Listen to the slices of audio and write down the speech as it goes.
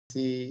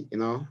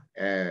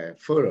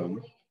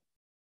forum.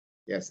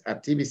 Yes,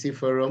 at TBC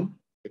forum,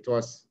 it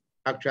was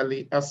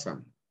actually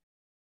awesome.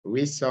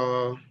 We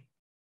saw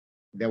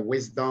the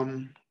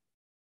wisdom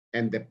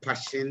and the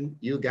passion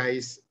you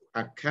guys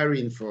are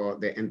carrying for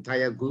the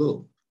entire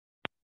globe.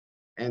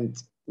 And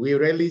we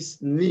really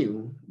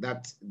knew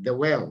that the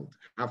world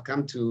have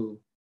come to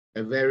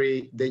a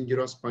very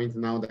dangerous point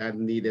now that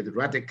needed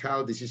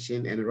radical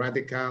decision and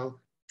radical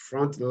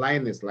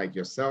frontliners like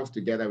yourself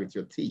together with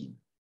your team.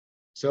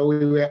 So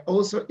we were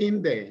also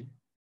in there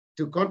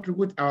to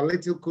contribute our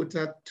little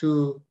quota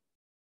to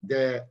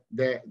the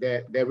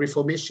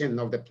reformation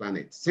of the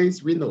planet,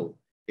 since we know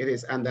it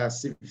is under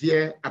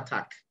severe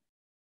attack.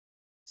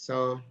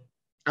 So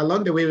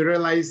along the way, we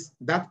realized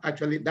that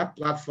actually that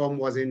platform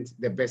wasn't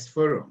the best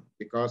forum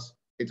because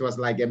it was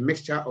like a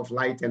mixture of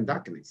light and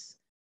darkness.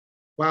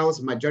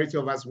 Whilst majority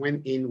of us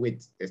went in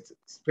with a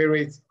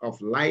spirit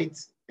of light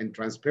and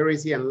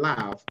transparency and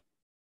love,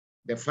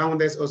 the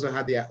founders also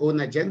had their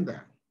own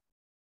agenda.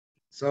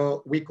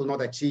 So we could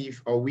not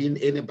achieve or win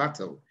any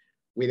battle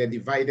with a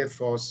divided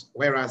force,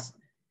 whereas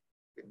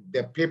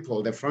the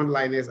people, the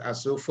frontliners, are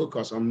so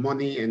focused on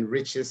money and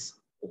riches,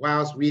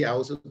 whilst we are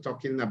also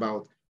talking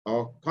about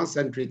or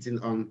concentrating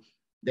on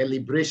the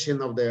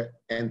liberation of the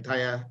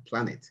entire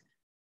planet.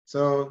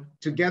 So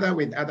together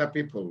with other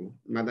people,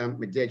 Madam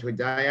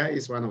Hodayah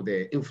is one of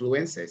the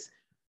influencers.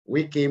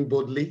 We came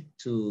boldly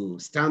to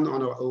stand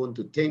on our own,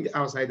 to think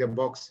outside the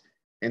box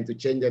and to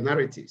change the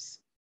narratives.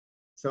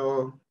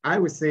 So I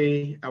would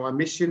say our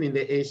mission in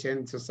the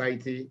Asian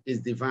society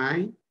is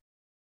divine.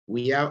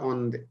 We are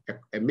on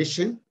a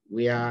mission.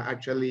 We are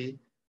actually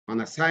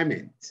on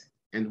assignment,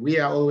 and we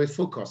are always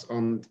focused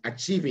on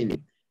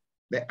achieving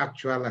the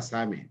actual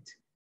assignment.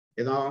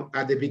 You know,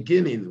 at the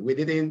beginning, we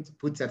didn't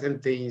put certain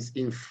things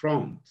in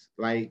front,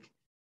 like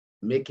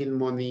making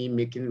money,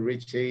 making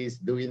riches,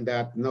 doing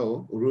that.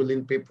 No,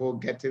 ruling people,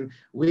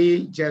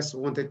 we just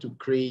wanted to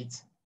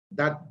create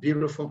that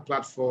beautiful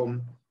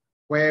platform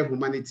where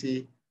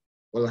humanity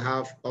will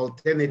have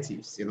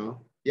alternatives, you know.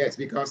 Yes,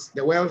 because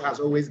the world has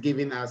always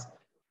given us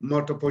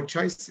multiple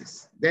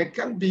choices. There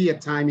can be a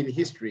time in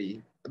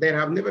history, there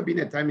have never been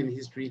a time in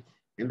history,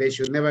 and there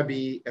should never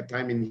be a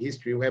time in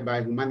history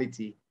whereby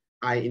humanity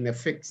are in a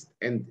fix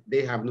and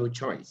they have no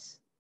choice.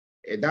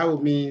 That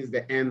would mean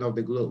the end of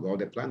the globe or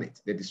the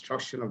planet, the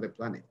destruction of the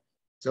planet.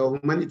 So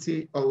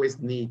humanity always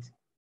needs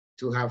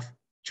to have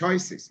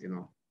choices, you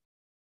know.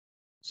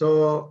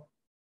 So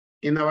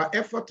in our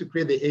effort to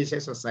create the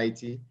Asian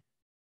society,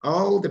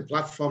 all the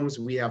platforms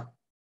we have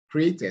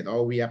created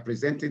or we are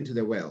presenting to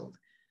the world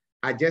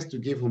are just to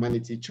give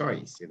humanity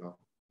choice, you know.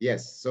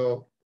 Yes,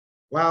 so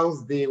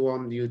whilst they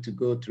want you to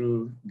go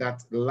through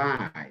that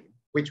lie,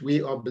 which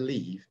we all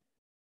believe,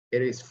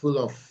 it is full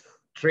of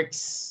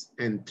tricks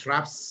and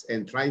traps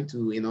and trying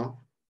to, you know,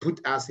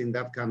 put us in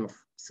that kind of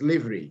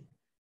slavery.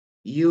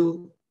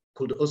 You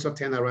could also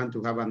turn around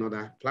to have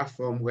another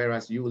platform,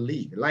 whereas you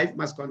leave. Life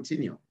must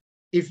continue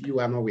if you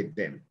are not with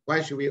them.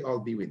 Why should we all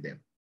be with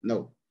them?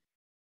 No.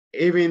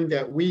 Even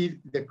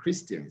the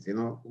Christians, you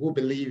know, who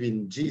believe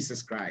in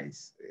Jesus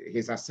Christ,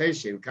 his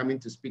ascension, coming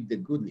to speak the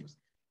good news.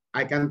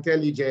 I can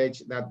tell you,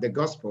 Judge, that the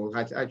gospel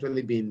has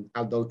actually been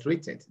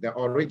adulterated. The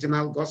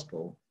original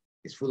gospel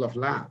is full of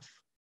love.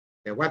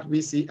 And what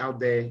we see out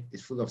there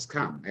is full of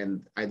scam.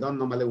 And I don't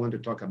normally want to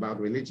talk about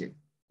religion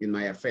in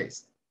my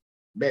affairs.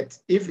 But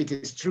if it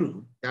is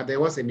true that there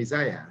was a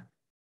Messiah,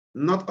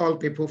 not all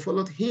people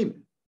followed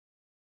him.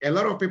 A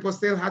lot of people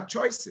still had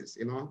choices,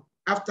 you know.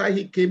 After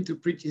he came to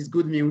preach his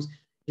good news,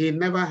 he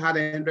never had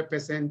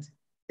 100%,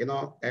 you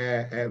know,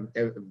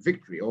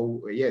 victory.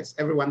 Or yes,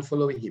 everyone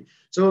following him.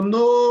 So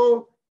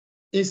no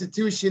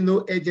institution,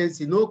 no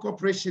agency, no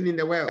corporation in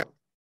the world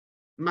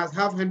must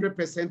have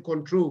 100%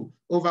 control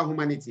over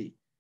humanity.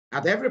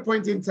 At every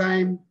point in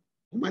time,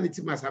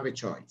 humanity must have a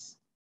choice.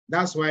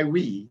 That's why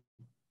we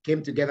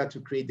came together to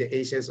create the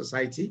Asian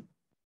Society,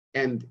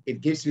 and it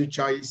gives you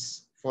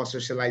choice for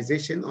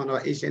socialization on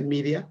our Asian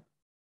media.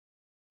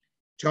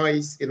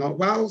 Choice, you know,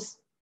 whilst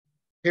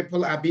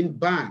people are being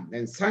banned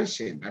and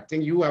sanctioned, I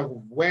think you are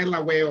well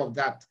aware of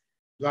that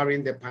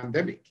during the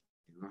pandemic,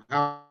 you know,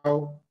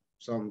 how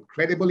some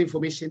credible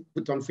information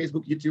put on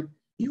Facebook, YouTube,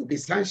 you'll be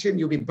sanctioned,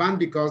 you'll be banned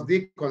because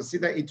they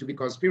consider it to be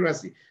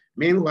conspiracy.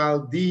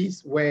 Meanwhile,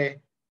 these were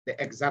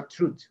the exact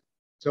truth.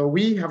 So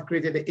we have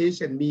created the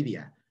Asian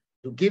media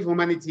to give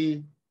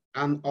humanity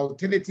an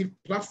alternative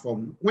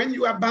platform. When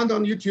you are banned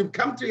on YouTube,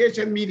 come to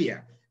Asian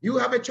media. You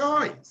have a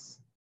choice.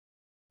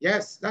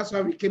 Yes, that's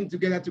why we came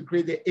together to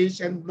create the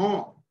Asian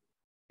Mall.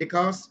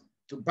 Because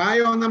to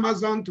buy on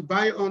Amazon, to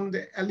buy on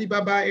the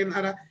Alibaba and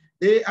other,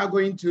 they are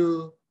going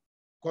to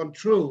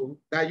control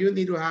that you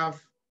need to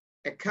have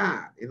a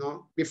card, you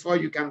know, before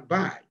you can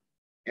buy.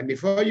 And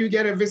before you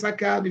get a Visa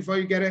card, before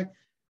you get a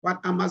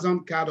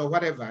Amazon card or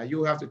whatever,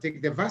 you have to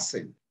take the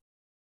vaccine.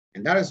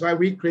 And that is why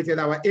we created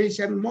our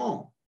Asian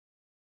Mall,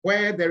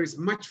 where there is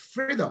much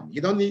freedom.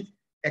 You don't need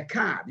a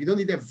card. You don't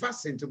need a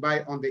vaccine to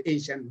buy on the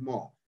Asian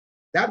Mall.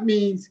 That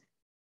means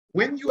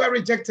when you are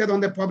rejected on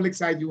the public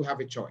side, you have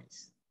a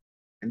choice.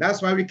 And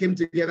that's why we came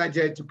together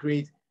here to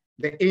create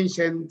the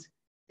ancient,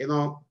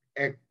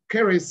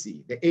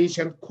 currency, the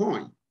ancient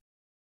coin.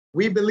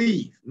 We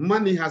believe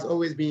money has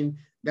always been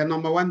the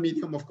 #1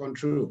 medium of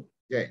control.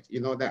 Yeah,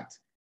 you know that.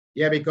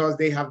 Yeah, because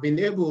they have been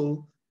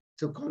able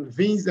to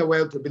convince the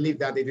world to believe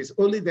that it is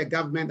only the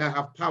government that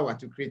have power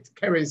to create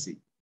currency.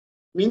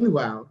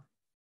 Meanwhile,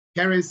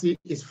 currency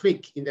is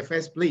fake in the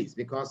first place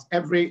because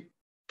every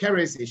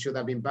currency should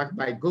have been backed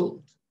by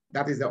gold.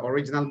 That is the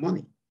original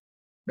money.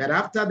 But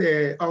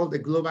after all the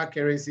global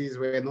currencies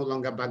were no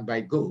longer backed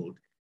by gold,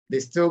 they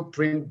still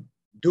print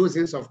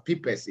dozens of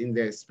papers in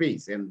the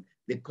space and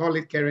they call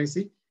it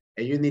currency.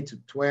 And you need to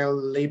toil,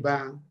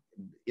 labor,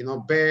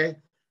 bear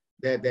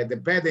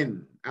the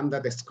burden under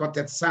the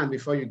Scotted sun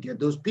before you get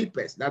those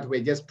papers that were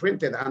just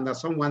printed under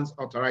someone's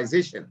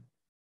authorization.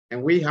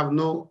 And we have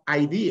no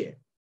idea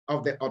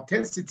of the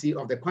authenticity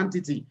of the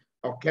quantity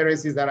of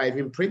currencies that are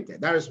even printed.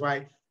 That is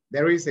why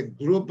there is a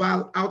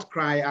global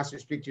outcry as we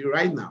speak to you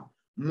right now.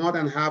 More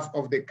than half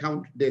of the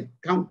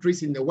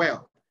countries in the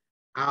world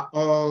are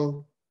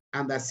all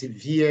under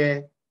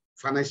severe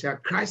financial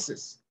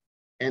crisis.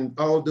 And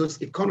all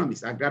those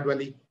economies are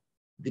gradually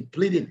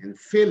depleting and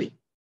failing.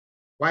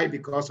 Why?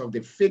 Because of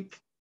the fake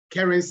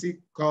currency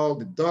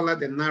called the dollar,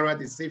 the naira,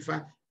 the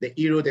sefa, the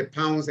euro, the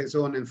pounds, and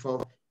so on and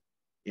forth.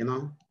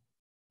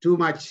 Too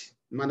much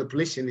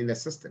manipulation in the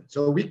system.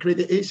 So we create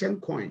the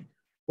ancient coin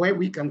where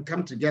we can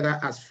come together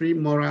as free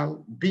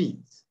moral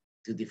beings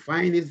to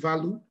define its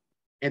value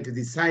and to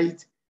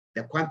decide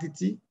the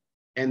quantity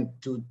and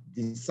to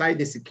decide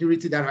the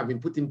security that have been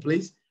put in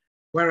place,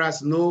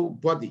 whereas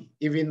nobody,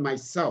 even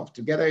myself,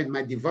 together with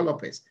my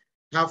developers,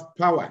 have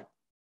power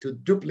to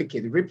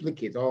duplicate,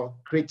 replicate, or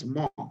create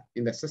more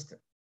in the system.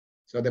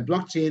 So the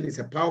blockchain is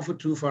a powerful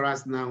tool for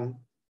us now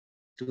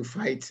to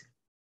fight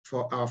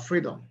for our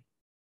freedom.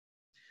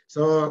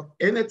 So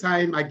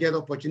anytime I get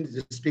opportunity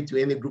to speak to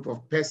any group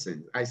of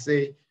persons, I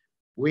say,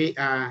 we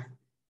are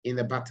in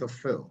the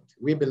battlefield.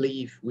 We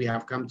believe we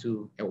have come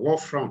to a war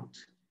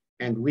front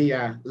and we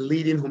are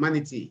leading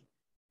humanity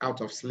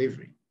out of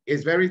slavery.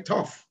 It's very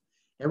tough.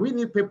 And we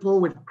need people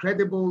with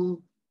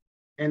credible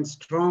and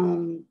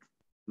strong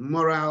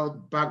moral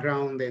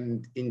background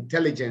and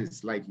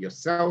intelligence like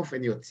yourself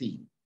and your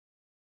team.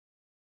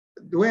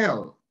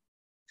 Well,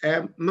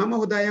 Mama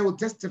Hodayah will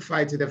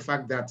testify to the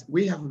fact that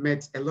we have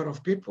met a lot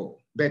of people,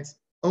 but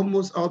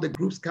almost all the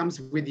groups comes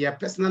with their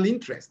personal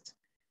interest.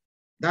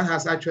 That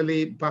has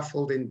actually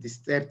baffled and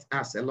disturbed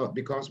us a lot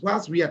because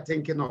whilst we are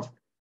thinking of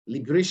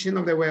liberation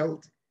of the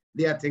world,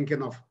 they are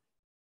thinking of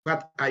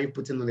what are you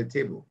putting on the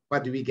table?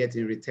 What do we get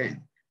in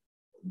return?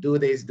 Do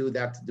this, do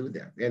that, do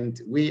that.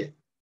 And we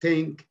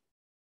think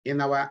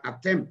in our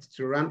attempt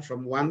to run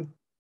from one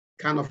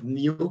kind of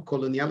new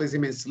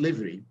colonialism and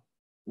slavery,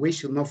 we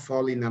should not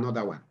fall in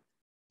another one.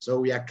 So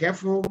we are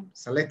careful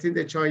selecting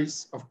the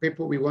choice of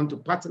people we want to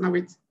partner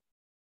with.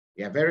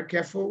 We are very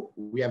careful.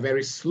 We are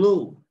very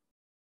slow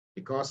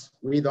because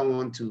we don't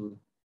want to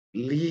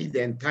lead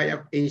the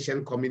entire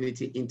Asian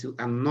community into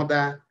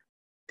another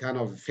kind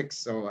of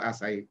fix, or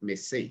as I may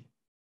say.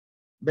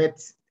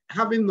 But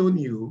having known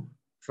you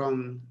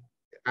from,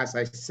 as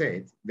I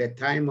said, the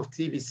time of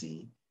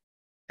TVC,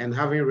 and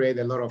having read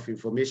a lot of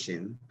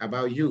information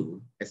about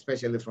you,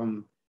 especially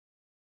from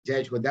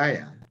Judge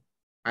Hodayah,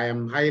 I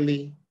am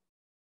highly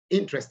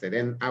interested,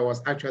 and I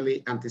was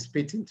actually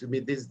anticipating to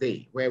meet this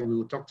day where we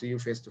will talk to you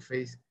face to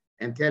face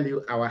and tell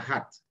you our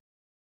heart,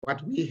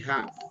 what we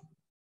have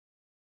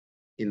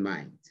in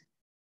mind.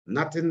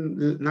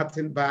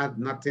 Nothing bad,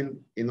 nothing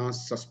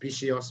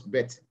suspicious,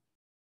 but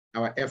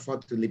our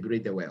effort to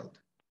liberate the world.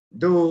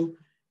 Though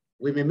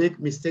we may make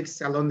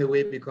mistakes along the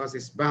way because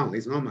it's bound,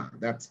 it's normal.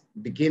 That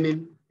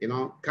beginning,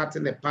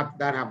 cutting the path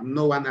that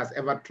no one has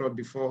ever trod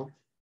before,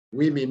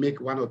 we may make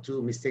one or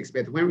two mistakes.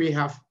 But when we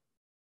have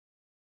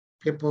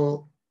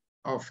people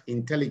of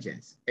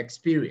intelligence,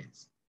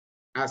 experience,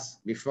 as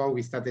before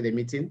we started the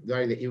meeting,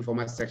 during the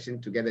informal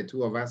section together,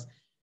 two of us,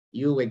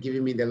 you were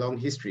giving me the long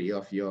history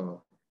of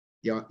your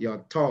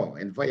tour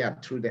and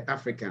voyage through the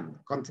African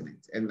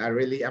continent. And I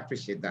really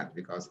appreciate that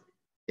because,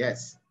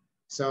 yes,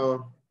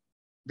 so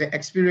the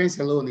experience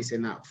alone is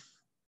enough.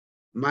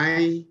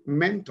 My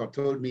mentor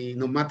told me,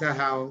 no matter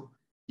how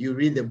you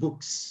read the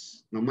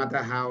books, no matter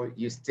how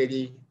you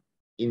study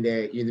in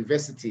the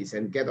universities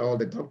and get all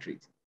the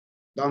doctorate,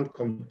 don't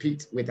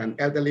compete with an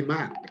elderly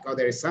man because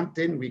there is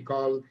something we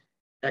call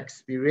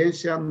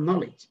experiential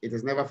knowledge. It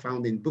is never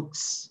found in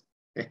books.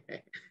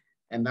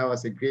 And that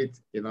was a great,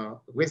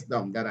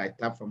 wisdom that I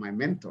tapped from my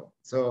mentor.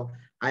 So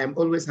I am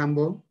always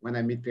humble when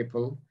I meet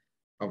people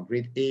of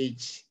great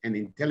age and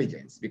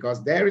intelligence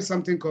because there is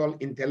something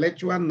called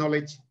intellectual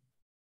knowledge,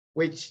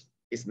 which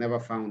is never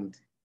found.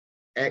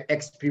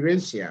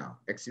 Experiential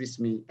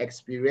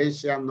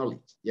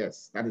knowledge.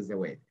 Yes, that is the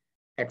word.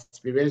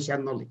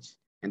 Experiential knowledge.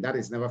 And that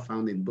is never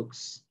found in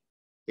books.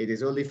 It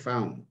is only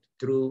found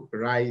through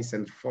rise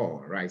and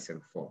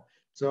fall.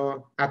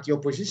 So at your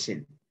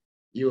position,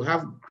 you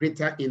have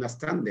greater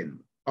understanding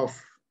of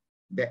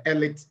the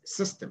elite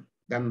system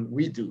than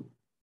we do.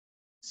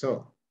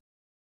 So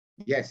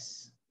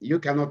yes, you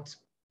cannot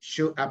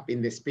show up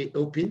in the space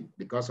open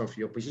because of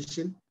your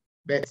position,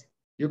 but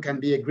you can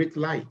be a great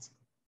light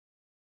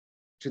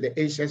to the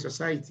ancient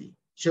society,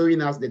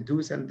 showing us the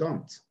do's and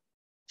don'ts,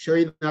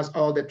 showing us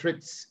all the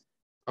tricks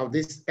of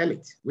this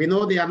elite. We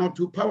know they are not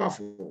too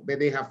powerful, but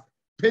they have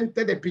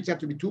painted the picture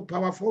to be too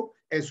powerful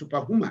and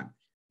superhuman.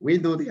 We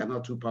know they are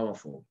not too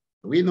powerful.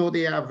 We know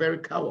they are very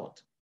coward.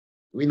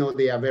 We know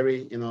they are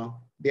very,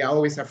 they are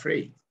always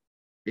afraid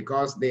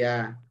because they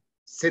are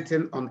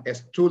sitting on a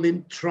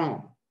stolen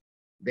throne.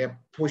 The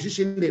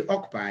position they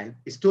occupy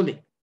is stolen.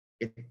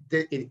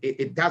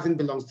 It doesn't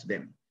belong to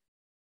them.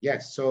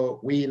 Yes,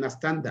 so we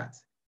understand that.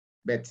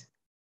 But,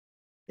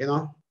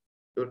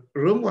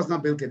 Rome was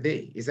not built a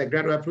day. It's a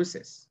gradual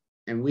process.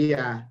 And we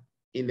are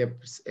in the,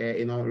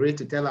 ready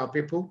to tell our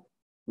people,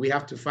 we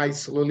have to fight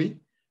slowly.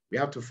 We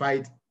have to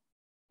fight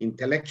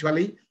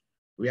intellectually.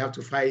 We have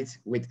to fight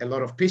with a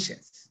lot of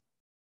patience.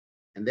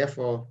 And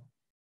therefore,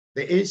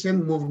 the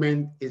ancient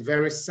movement is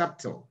very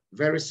subtle,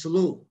 very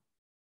slow.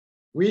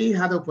 We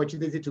had the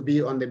opportunity to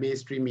be on the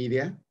mainstream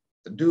media,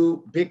 to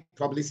do big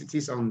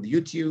publicities on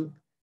YouTube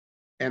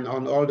and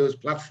on all those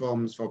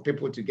platforms for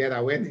people to get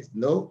awareness.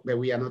 No, but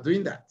we are not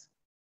doing that.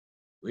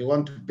 We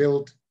want to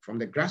build from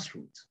the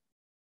grassroots,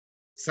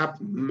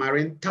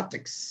 submarine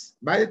tactics.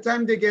 By the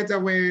time they get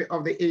aware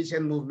of the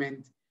Asian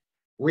movement,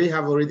 we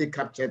have already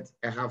captured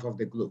a half of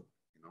the globe.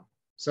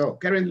 So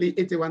currently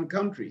 81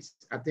 countries,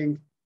 I think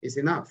is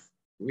enough.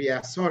 We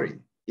are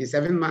soaring in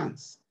 7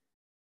 months.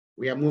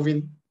 We are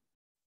moving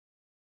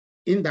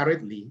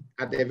indirectly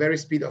at the very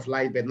speed of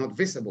light, but not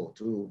visible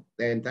to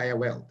the entire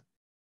world.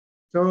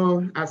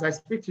 So as I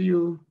speak to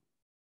you,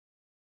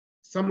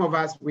 some of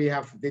us, we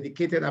have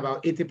dedicated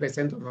about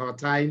 80% of our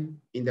time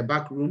in the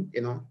back room.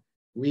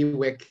 We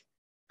work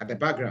at the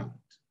background,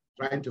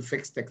 trying to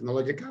fix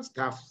technological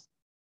stuff,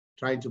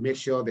 trying to make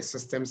sure the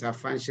systems are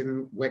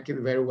functioning,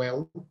 working very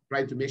well,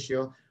 trying to make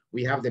sure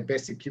we have the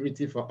best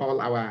security for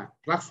all our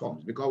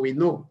platforms, because we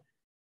know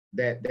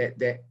that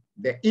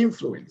the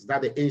influence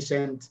that the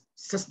ancient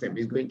system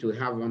is going to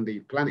have on the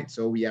planet.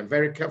 So we are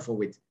very careful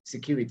with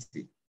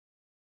security.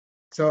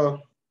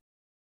 So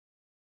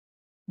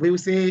we will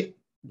say,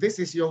 this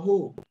is your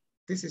home.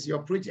 This is your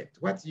project.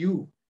 What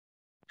you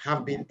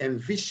have been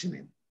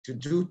envisioning to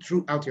do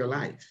throughout your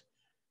life.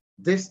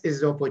 This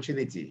is the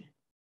opportunity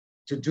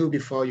to do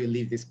before you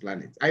leave this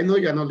planet. I know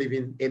you're not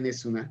leaving any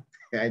sooner.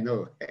 I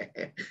know.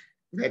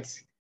 But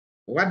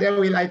whether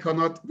we like or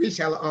not, we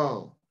shall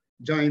all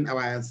join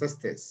our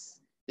ancestors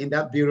in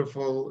that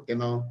beautiful,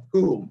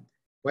 home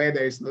where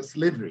there is no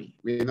slavery.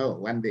 We know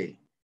one day.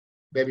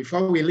 But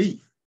before we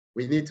leave,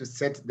 we need to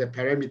set the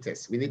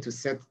parameters. We need to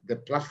set the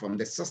platform,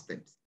 the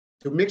systems,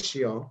 to make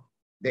sure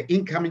the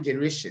incoming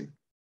generation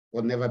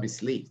will never be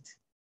slaved.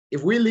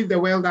 If we leave the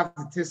world as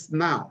it is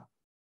now,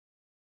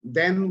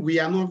 then we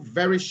are not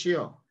very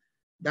sure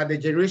that the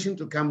generation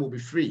to come will be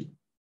free.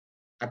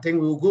 I think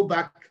we will go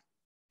back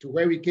to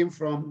where we came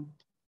from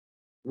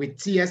with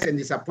tears and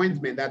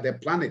disappointment that the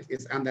planet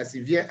is under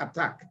severe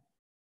attack.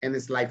 And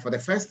it's like, for the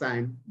first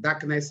time,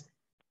 darkness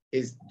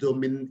is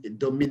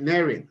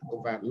domineering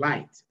over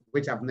light,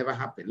 which have never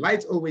happened.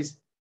 Light always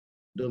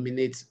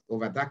dominates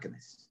over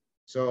darkness.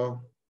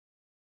 So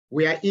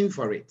we are in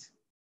for it.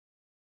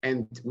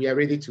 And we are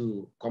ready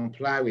to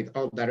comply with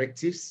all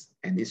directives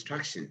and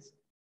instructions,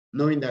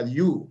 knowing that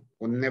you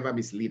will never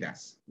mislead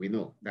us. We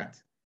know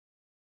that.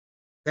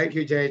 Thank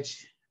you,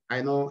 Judge.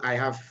 I know I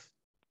have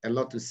a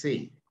lot to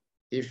say.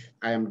 If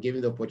I am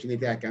given the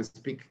opportunity, I can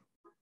speak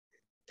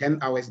 10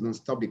 hours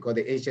nonstop because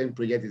the Ancient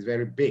project is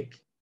very big.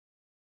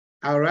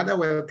 I would rather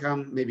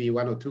welcome maybe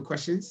 1 or 2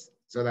 questions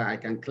so that I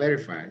can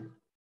clarify,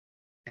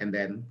 and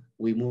then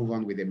we move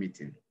on with the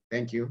meeting.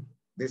 Thank you.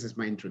 This is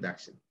my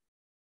introduction.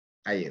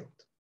 I yield.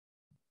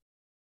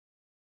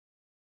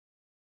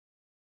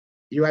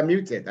 You are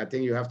muted. I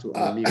think you have to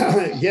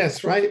unmute.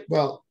 Yes, right.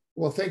 Well,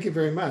 thank you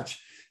very much.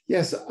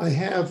 Yes, I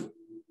have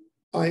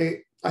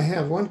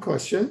one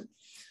question,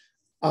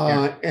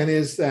 and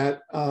is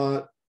that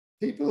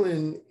people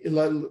in,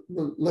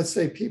 let's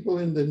say, people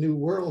in the New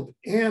World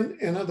and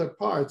in other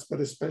parts, but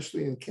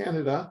especially in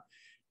Canada,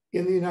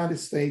 in the United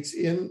States,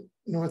 in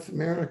North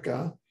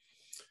America,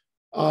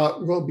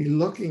 will be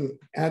looking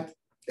at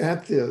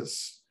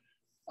this,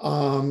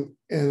 and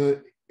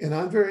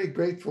I'm very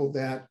grateful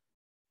that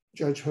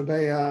Judge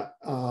Hodayah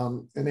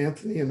and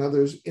Anthony and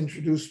others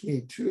introduced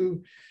me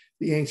to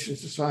the Ancient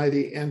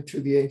Society and to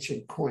the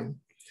Ancient Coin.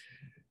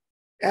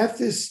 At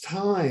this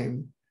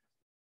time,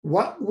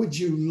 what would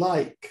you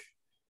like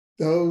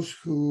those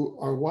who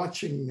are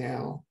watching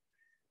now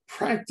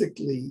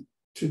practically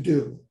to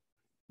do?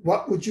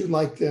 What would you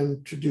like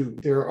them to do?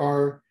 There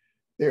are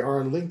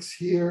links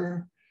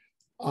here.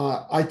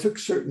 I took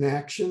certain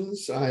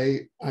actions.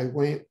 I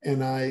went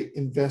and I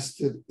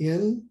invested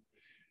in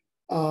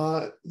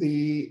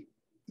the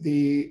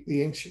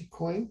Ancient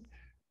Coin.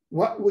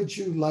 What would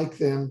you like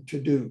them to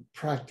do,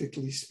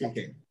 practically speaking?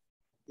 Okay.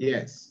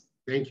 Yes,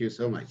 thank you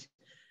so much.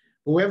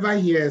 Whoever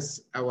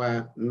hears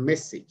our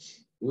message,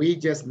 we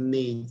just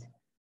need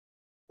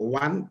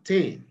one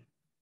thing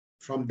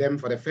from them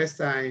for the first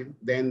time,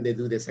 then they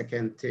do the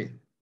second thing.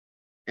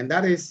 And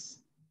that is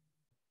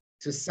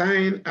to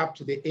sign up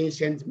to the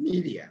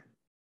Ancientsmedia,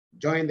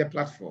 join the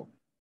platform,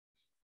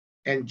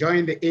 and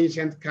join the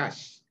Ancient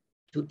Cash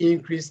to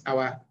increase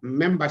our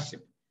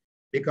membership,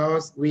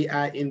 because we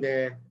are in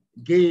the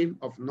game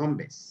of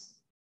numbers.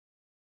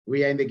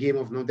 We are in the game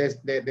of numbers.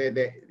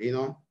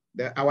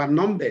 Our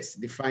numbers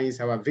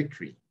defines our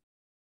victory.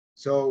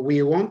 So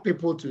we want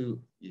people to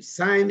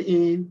sign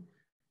in,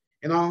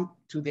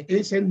 to the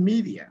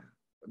Ancientsmedia.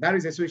 That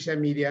is a social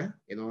media,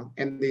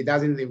 and it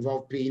doesn't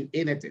involve paying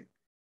anything.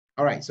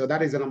 All right, so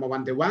that is the number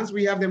one thing. Once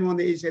we have them on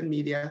the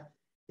Ancientsmedia,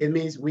 it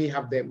means we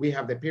have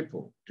the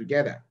people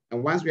together.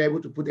 And once we're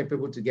able to put the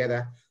people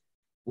together,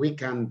 we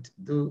can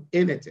do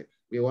anything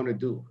we want to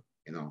do,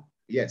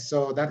 Yes,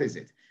 so that is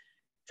it.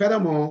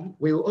 Furthermore,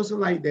 we would also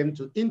like them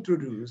to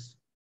introduce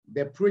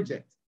the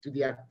project to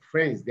their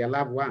friends, their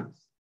loved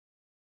ones.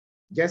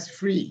 Just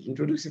free,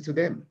 introduce it to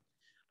them.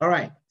 All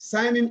right,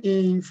 signing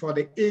in for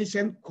the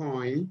ancient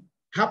coin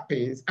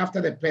happens after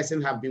the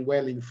person have been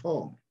well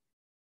informed.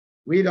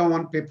 We don't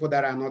want people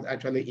that are not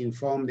actually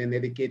informed and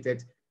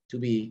educated to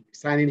be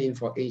signing in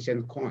for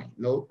ancient coin.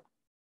 No,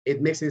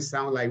 it makes it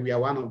sound like we are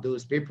one of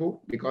those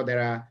people, because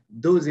there are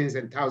dozens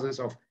and thousands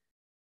of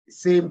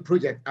same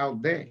project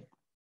out there.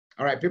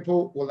 All right,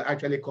 people will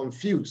actually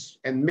confuse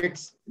and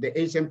mix the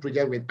ancient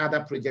project with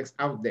other projects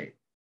out there,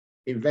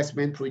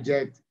 investment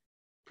project,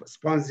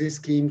 sponsor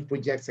scheme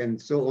projects,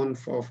 and so on and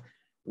forth.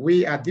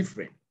 We are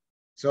different.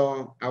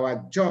 So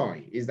our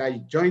joy is that you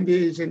join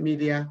the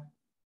Ancientsmedia,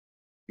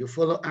 you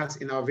follow us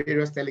in our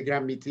various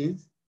Telegram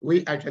meetings.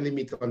 We actually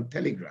meet on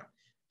Telegram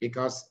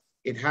because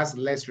it has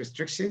less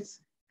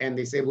restrictions and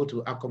is able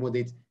to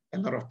accommodate a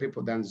lot of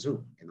people than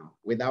Zoom,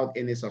 without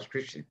any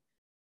subscription.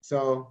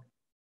 So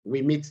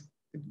we meet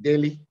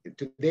daily.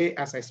 Today,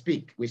 as I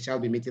speak, we shall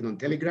be meeting on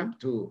Telegram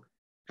to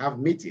have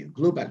meetings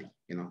globally,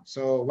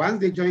 So once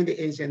they join the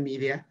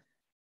Ancientsmedia,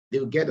 they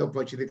will get the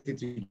opportunity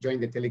to join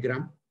the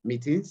Telegram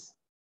meetings.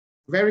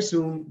 Very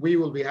soon, we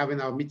will be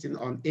having our meeting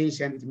on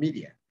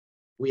Ancientsmedia.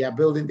 We are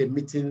building the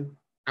meeting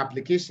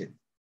application,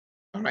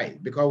 all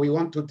right, because we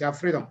want total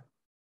freedom,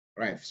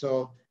 right?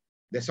 So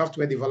the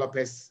software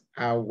developers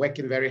are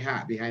working very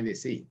hard behind the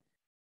scene.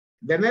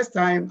 The next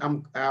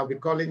time I'll be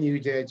calling you,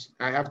 Judge,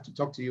 I have to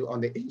talk to you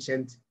on the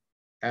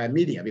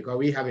Ancientsmedia, because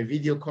we have a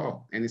video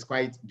call and it's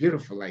quite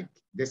beautiful, like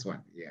this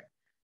one, yeah.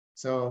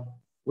 So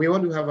we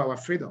want to have our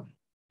freedom,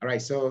 all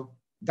right? So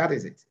that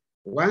is it.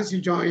 Once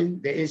you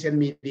join the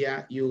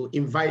Ancientsmedia, you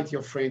invite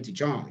your friend to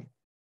join.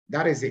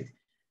 That is it.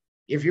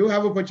 If you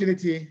have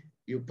opportunity,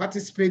 you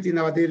participate in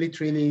our daily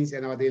trainings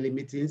and our daily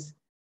meetings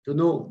to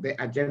know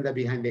the agenda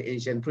behind the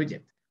Ancient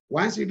project.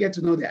 Once you get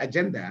to know the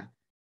agenda,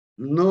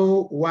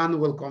 no one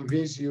will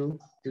convince you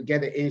to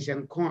get the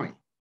ancient coin.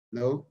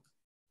 No,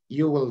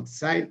 you will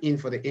sign in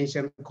for the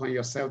ancient coin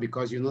yourself,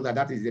 because you know that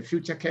that is the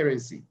future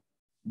currency.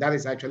 That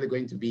is actually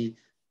going to be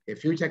a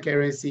future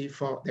currency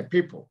for the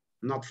people,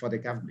 not for the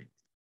government.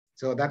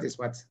 So that is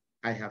what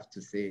I have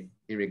to say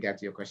in regard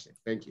to your question.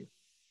 Thank you.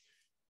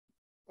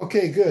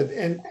 Okay, good.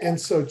 And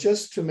so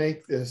just to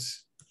make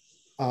this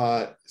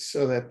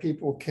so that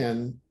people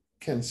can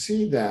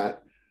see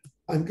that,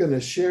 I'm going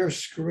to share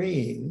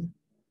screen,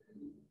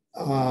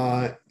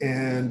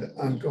 and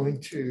I'm going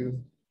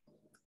to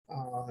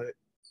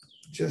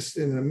just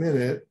in a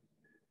minute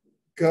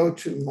go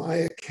to my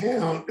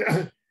account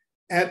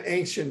at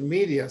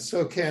Ancientsmedia.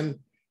 So can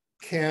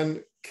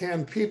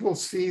people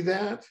see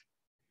that?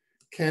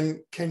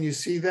 Can you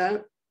see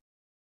that?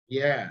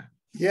 Yeah.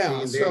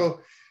 Yeah.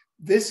 So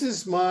this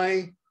is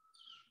my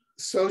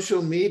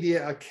social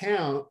media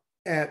account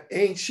at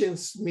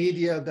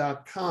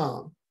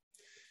ancientsmedia.com.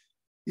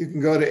 You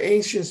can go to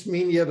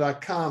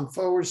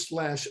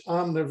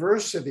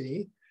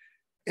ancientsmedia.com/omniversity,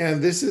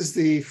 and this is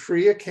the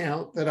free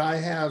account that I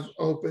have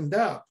opened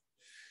up.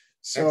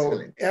 So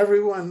excellent.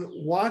 Everyone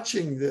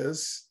watching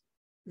this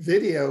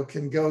video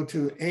can go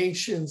to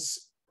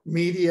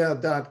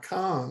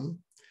ancientsmedia.com,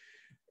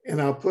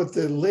 and I'll put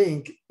the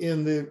link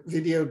in the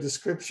video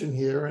description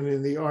here and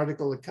in the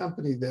article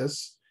accompany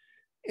this.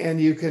 And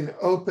you can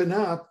open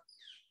up,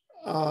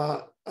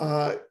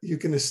 you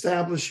can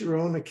establish your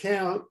own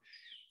account,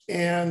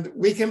 and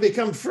we can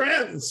become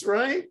friends,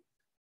 right?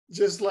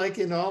 Just like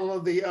in all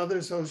of the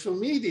other social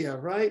media,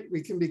 right?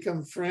 We can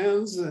become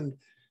friends, and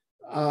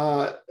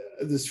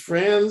there's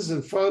friends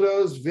and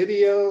photos,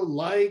 video,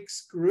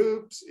 likes,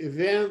 groups,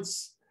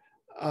 events.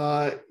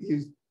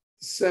 You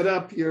set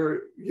up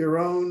your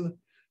own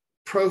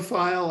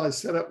profile. I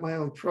set up my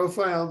own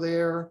profile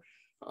there.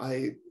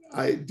 I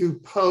do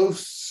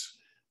posts.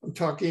 I'm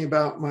talking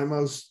about my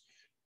most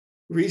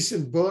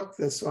recent book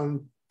that's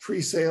on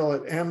pre-sale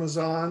at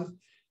Amazon.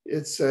 We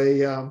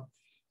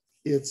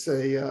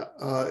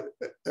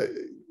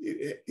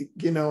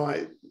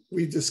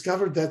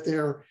discovered that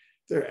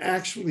they're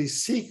actually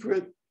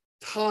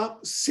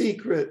top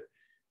secret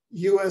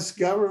US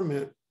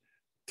government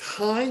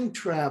time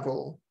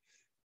travel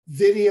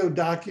video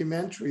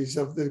documentaries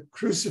of the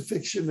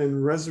crucifixion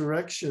and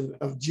resurrection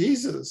of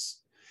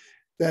Jesus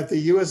that the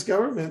US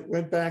government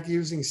went back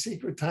using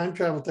secret time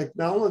travel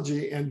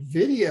technology and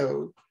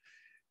videoed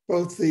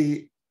both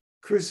the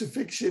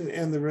crucifixion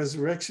and the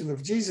resurrection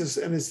of Jesus.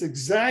 And it's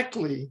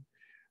exactly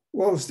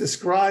what was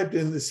described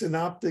in the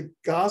synoptic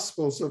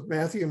gospels of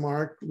Matthew,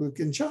 Mark, Luke,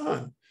 and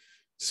John.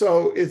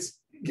 So it's,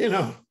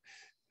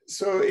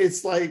 so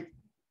it's like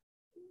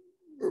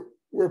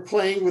we're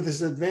playing with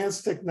this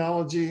advanced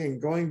technology and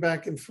going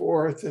back and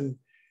forth. And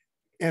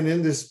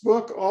in this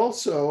book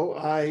also,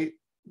 I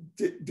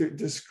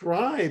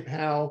describe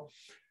how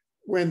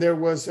when there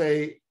was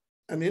an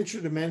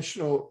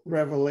interdimensional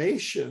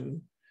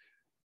revelation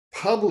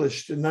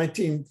published in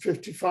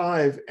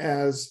 1955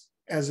 as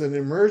an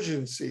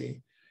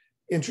emergency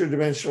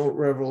interdimensional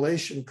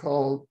revelation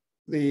called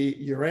the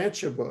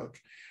Urantia book,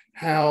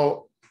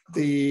 how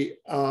the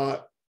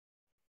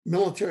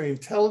military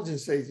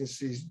intelligence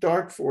agencies,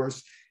 Dark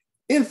Force,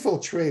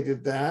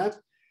 infiltrated that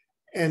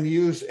and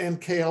used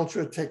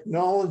MK-Ultra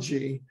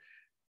technology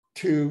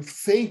to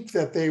think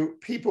that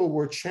people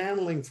were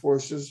channeling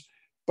forces,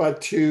 but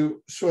to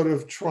sort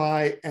of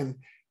try and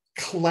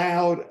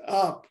cloud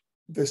up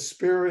the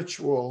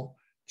spiritual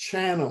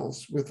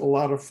channels with a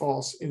lot of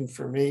false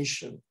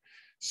information.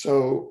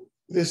 So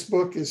this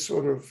book is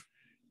sort of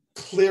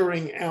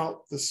clearing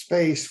out the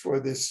space for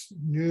this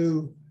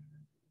new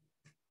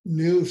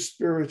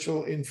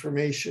spiritual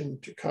information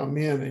to come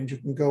in, and you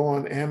can go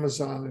on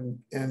Amazon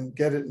and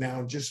get it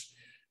now. Just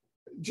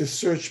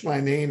search my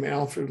name,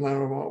 Alfred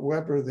Lambremont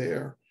Webre,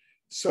 there.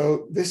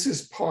 So this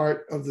is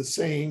part of the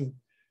same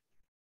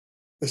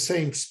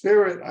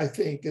spirit, I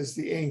think, as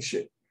the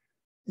ancient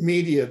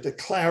media to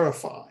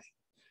clarify.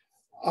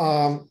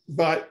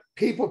 But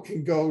people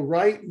can go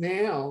right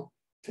now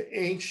to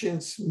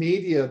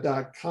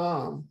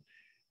Ancientsmedia.com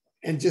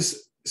and just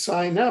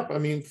sign up. I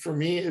mean, for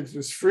me, it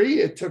was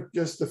free. It took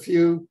just a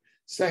few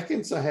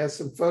seconds. I had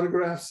some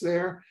photographs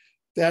there.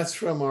 That's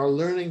from our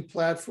learning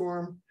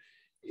platform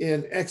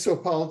in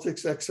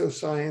exopolitics,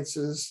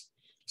 exosciences,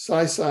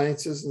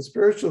 sci-sciences, and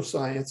spiritual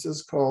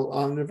sciences called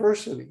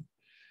Omniversity.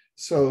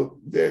 So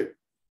there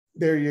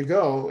you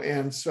go.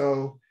 And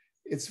so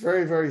it's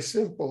very, very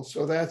simple.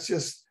 So that's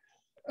just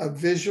a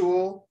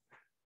visual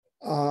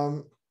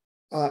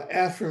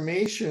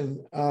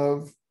affirmation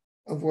of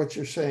what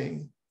you're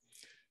saying.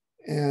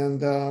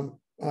 And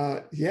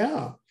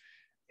yeah,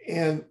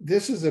 and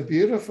this is a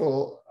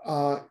beautiful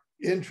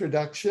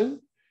introduction.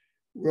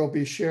 We'll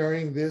be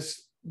sharing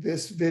this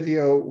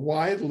video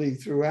widely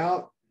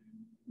throughout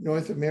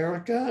North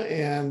America,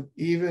 and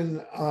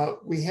even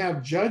we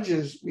have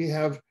judges. We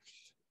have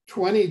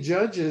 20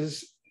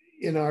 judges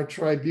in our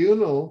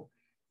tribunal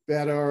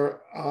that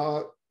are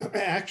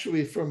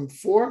actually from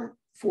four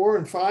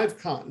and five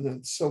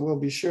continents. So we'll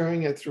be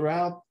sharing it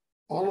throughout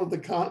all of the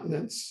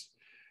continents.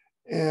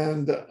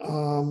 And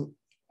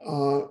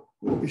we'll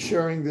be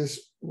sharing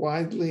this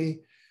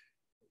widely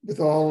with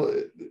all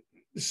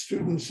the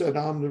students at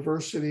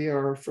Omniversity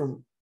are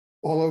from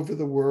all over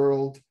the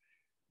world.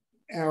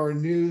 Our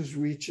news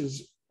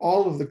reaches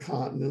all of the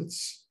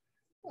continents.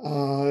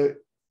 We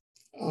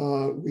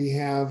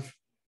have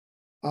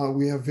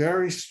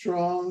very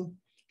strong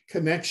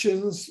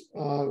connections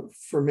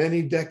for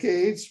many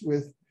decades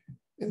with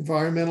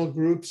environmental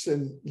groups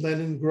in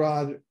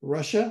Leningrad,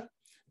 Russia,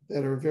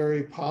 that are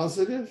very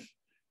positive.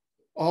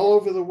 All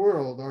over the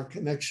world, our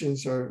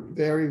connections are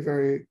very,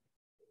 very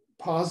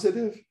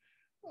positive.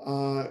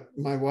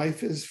 My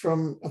wife is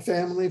from a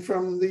family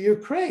from the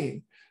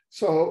Ukraine.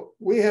 So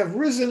we have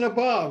risen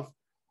above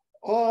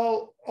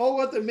all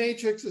what the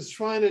Matrix is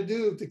trying to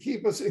do to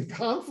keep us in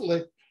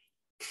conflict.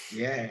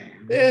 Yeah.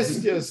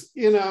 It's just,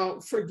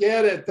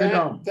 forget it.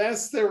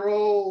 That's their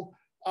old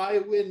I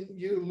win,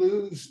 you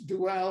lose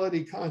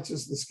duality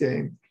consciousness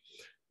game.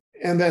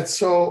 And that's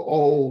so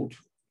old.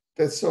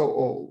 That's so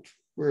old.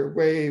 We're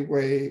way,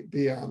 way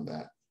beyond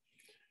that.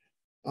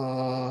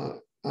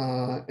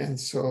 And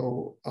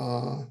so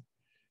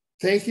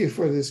thank you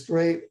for this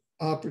great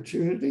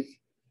opportunity.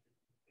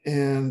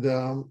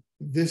 And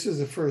this is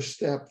the first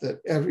step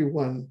that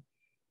everyone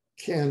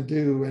can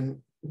do.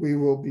 And we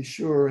will be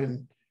sure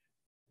and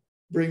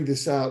bring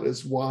this out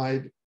as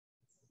wide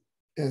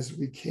as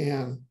we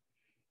can.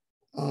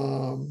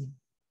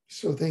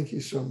 So thank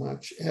you so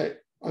much.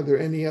 Are there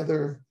any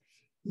other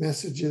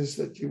messages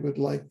that you would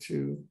like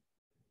to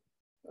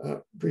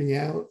bring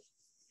out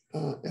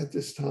at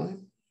this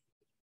time?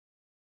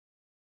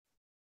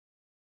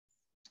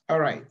 All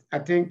right. I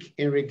think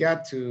in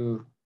regard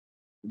to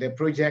the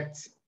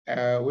project,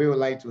 we would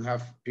like to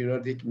have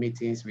periodic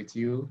meetings with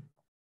you,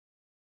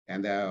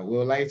 and we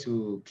would like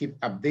to keep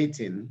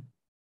updating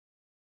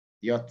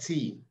your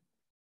team,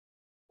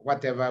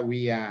 whatever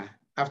we are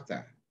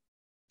after,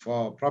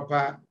 for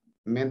proper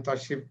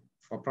mentorship,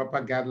 for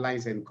proper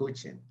guidelines and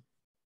coaching.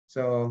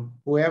 So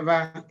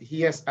whoever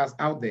hears us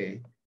out there,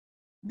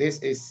 this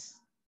is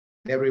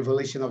the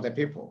revelation of the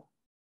people.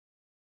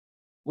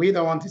 We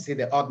don't want to see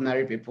the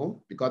ordinary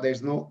people, because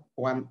there's no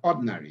one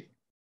ordinary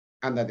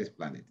under this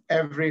planet.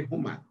 Every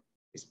human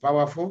is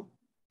powerful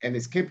and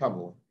is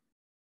capable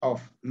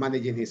of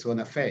managing his own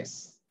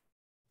affairs.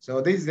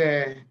 So this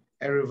is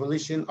a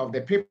revolution of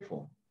the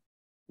people.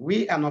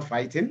 We are not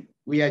fighting.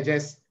 We are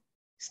just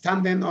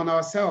standing on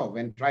ourselves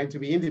and trying to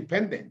be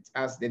independent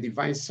as the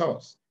divine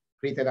source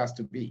created us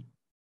to be.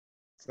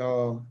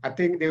 So I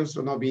think this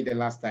will not be the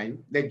last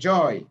time. The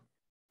joy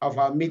of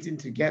our meeting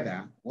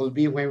together will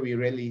be when we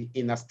really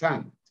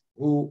understand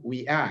who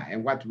we are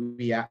and what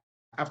we are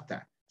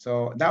after.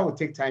 So that will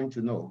take time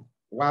to know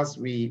whilst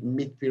we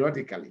meet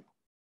periodically.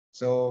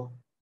 So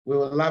we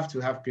would love to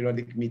have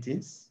periodic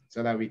meetings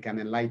so that we can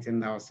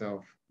enlighten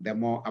ourselves the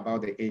more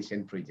about the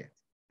Ancient project.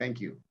 Thank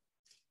you.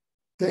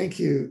 Thank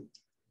you.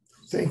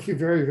 Thank you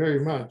very, very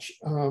much.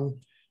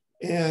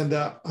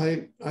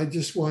 I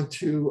just want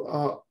to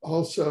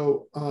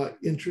also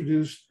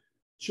introduce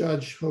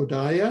Judge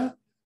Hodayah,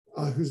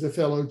 who's a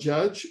fellow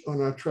judge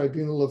on our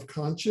Tribunal of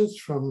Conscience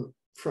from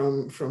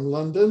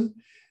London,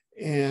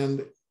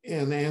 and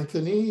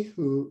Anthony,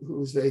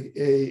 who's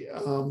a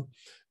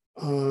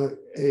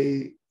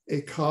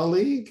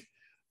colleague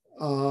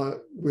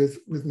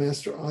with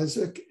Master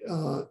Isaac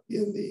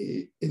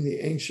in the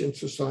Ancient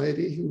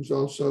Society, who's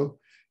also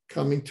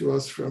coming to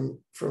us from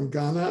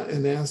Ghana,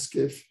 and ask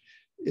if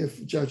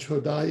Judge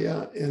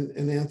Hodayah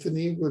and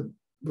Anthony would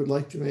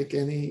like to make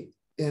any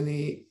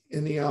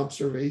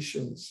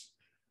observations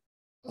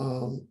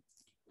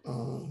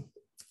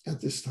at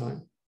this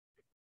time.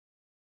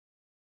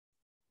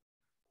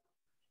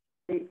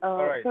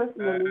 Right.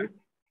 Personally,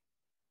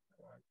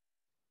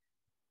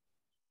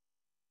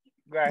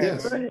 go ahead.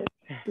 Yes. Go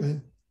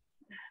ahead.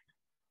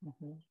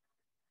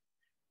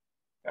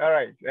 All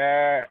right.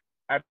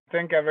 I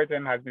think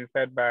everything has been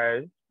said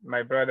by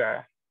my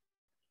brother,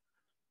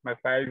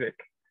 Master Isaac.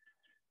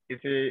 You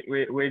see,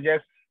 we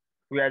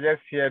are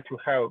just here to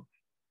help,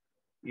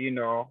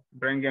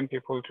 bringing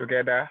people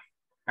together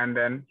and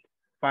then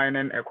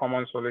finding a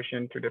common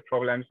solution to the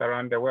problems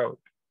around the world.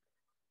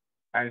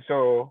 And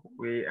so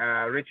we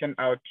are reaching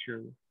out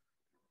to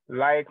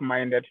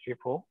like-minded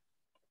people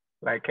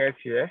like us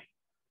here,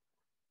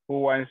 who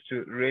wants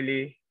to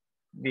really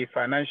be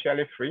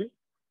financially free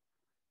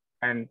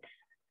and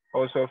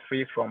also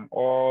free from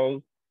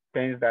all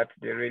things that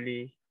they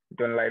really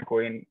don't like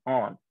going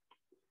on.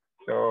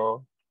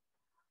 So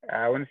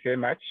I won't say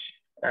much.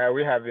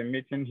 We have been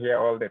meeting here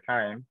all the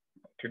time.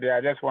 Today,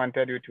 I just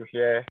wanted you to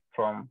hear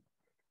from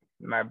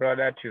my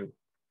brother too,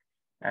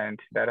 and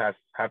that has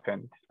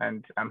happened.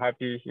 And I'm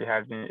happy he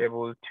has been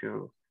able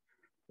to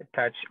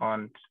touch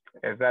on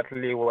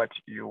exactly what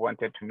you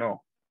wanted to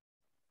know.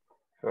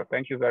 So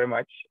thank you very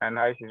much. And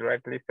as is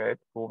rightly said,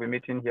 we'll be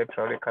meeting here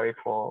periodically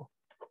for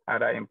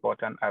other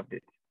important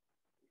updates.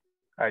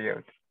 I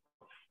yield.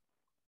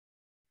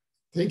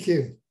 Thank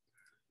you.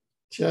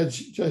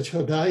 Judge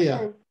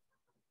Hodayah.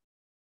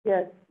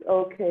 Yes,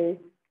 okay.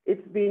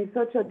 It's been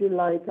such a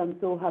delight. I'm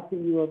so happy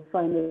you have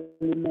finally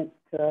met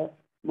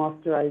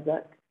Master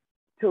Isaac.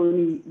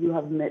 Tony, you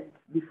have met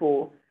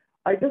before.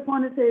 I just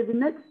want to say the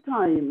next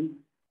time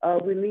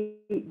we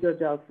meet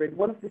Judge Alfred,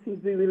 one of the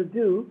things we will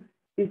do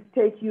is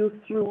take you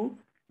through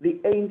the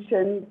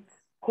ancient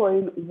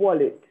coin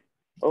wallet,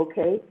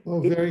 okay? Oh,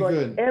 very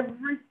good.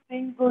 Every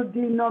single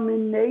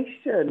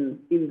denomination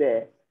in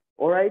there,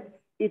 all right?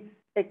 It's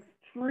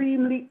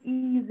extremely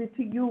easy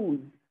to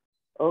use,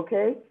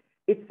 okay?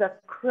 It's a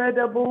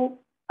credible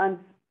and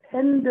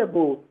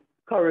spendable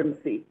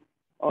currency,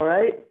 all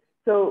right?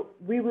 So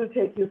we will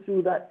take you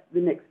through that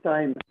the next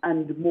time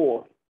and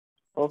more,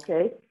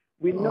 okay?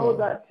 We know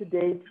that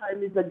today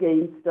time is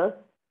against us,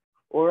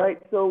 all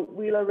right? So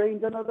we'll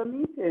arrange another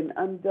meeting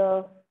and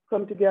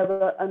come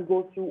together and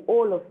go through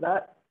all of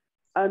that.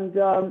 And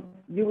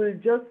you will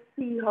just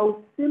see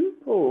how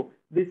simple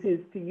this is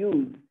to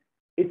use.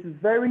 It's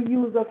very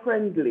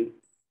user-friendly,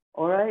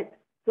 all right?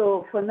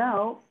 So for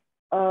now,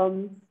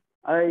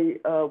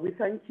 we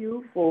thank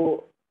you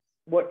for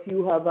what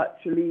you have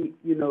actually,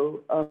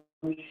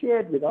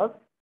 shared with us.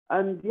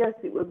 And yes,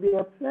 it will be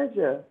a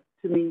pleasure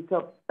to meet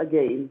up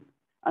again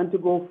and to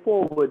go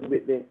forward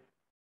with this.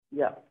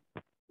 Yeah.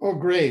 Oh,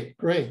 great,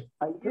 good.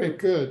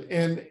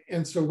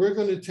 And so we're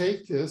going to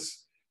take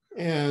this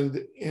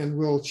and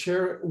we'll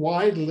share it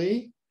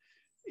widely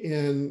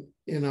in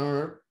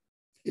our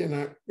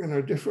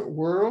different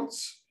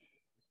worlds,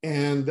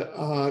 and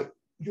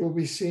you'll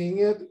be seeing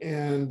it,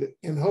 and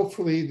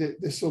hopefully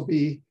this will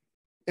be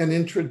an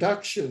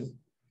introduction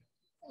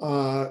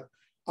of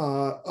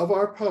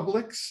our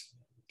publics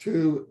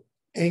to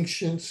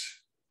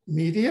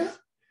Ancientsmedia,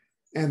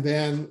 and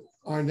then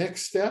our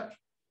next step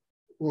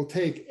will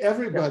take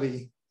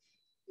everybody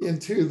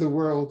into the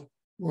world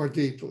more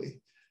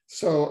deeply.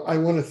 So I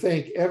want to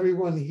thank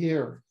everyone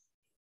here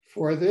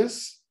for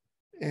this,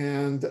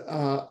 and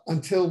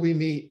until we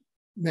meet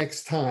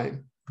next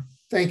time,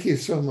 thank you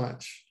so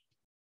much.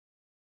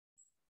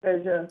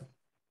 Pleasure.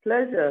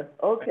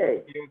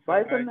 Okay.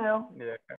 Bye for now. Yeah.